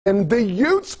And the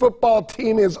Utes football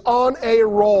team is on a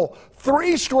roll.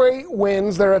 3 straight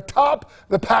wins. They're atop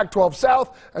the Pac-12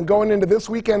 South. And going into this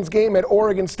weekend's game at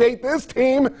Oregon State, this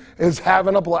team is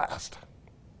having a blast.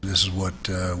 This is what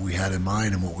we had in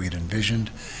mind and what we had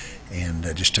envisioned, and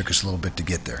it just took us a little bit to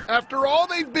get there. After all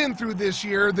they've been through this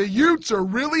year, the Utes are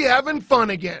really having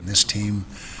fun again. This team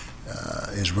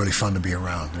is really fun to be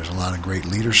around. There's a lot of great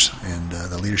leaders, and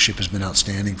the leadership has been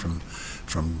outstanding from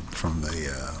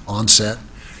the onset.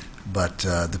 But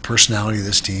the personality of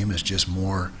this team is just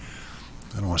more,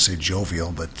 I don't want to say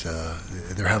jovial, but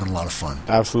they're having a lot of fun.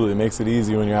 Absolutely. It makes it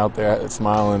easy when you're out there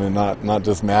smiling and not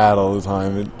just mad all the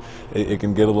time. It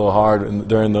can get a little hard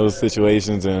during those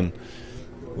situations, and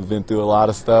we've been through a lot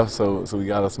of stuff, so we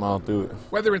got to smile through it.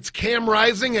 Whether it's Cam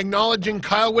Rising acknowledging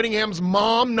Kyle Whittingham's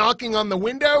mom knocking on the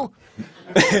window,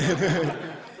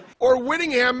 or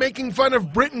Whittingham making fun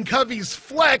of Britton Covey's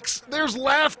flex, there's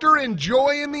laughter and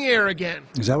joy in the air again.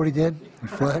 Is that what he did? He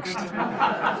flexed?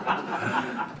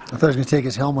 I thought he was going to take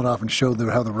his helmet off and show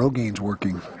how the Rogain's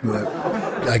working. But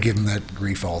I give him that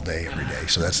grief all day, every day,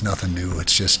 so that's nothing new.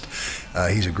 It's just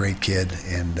he's a great kid,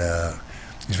 and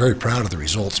he's very proud of the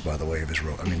results, by the way, of his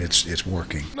I mean, it's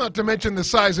working. Not to mention the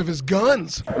size of his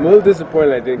guns. I'm a little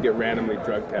disappointed I didn't get randomly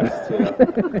drug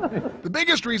tested. The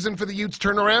biggest reason for the Utes'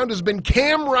 turnaround has been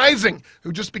Cam Rising,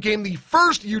 who just became the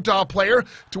first Utah player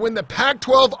to win the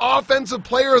Pac-12 Offensive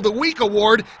Player of the Week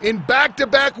award in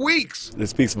back-to-back weeks. It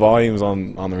speaks volumes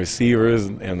on the receivers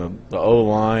and the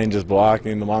O-line just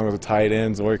blocking, along with the tight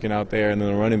ends working out there, and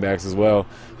then the running backs as well.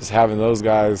 Just having those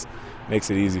guys makes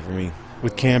it easy for me.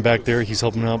 With Cam back there, he's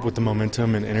helping out with the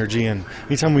momentum and energy, and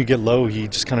anytime we get low, he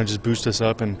just kind of just boosts us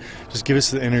up and just give us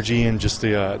the energy and just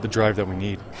the drive that we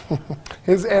need.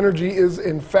 His energy is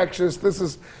infectious. This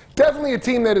is definitely a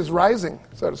team that is rising,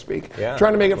 so to speak. Yeah,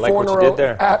 trying to make it like 4 in a row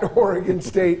at Oregon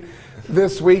State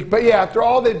this week. But yeah, after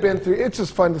all they've been through, it's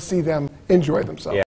just fun to see them enjoy themselves. Yeah.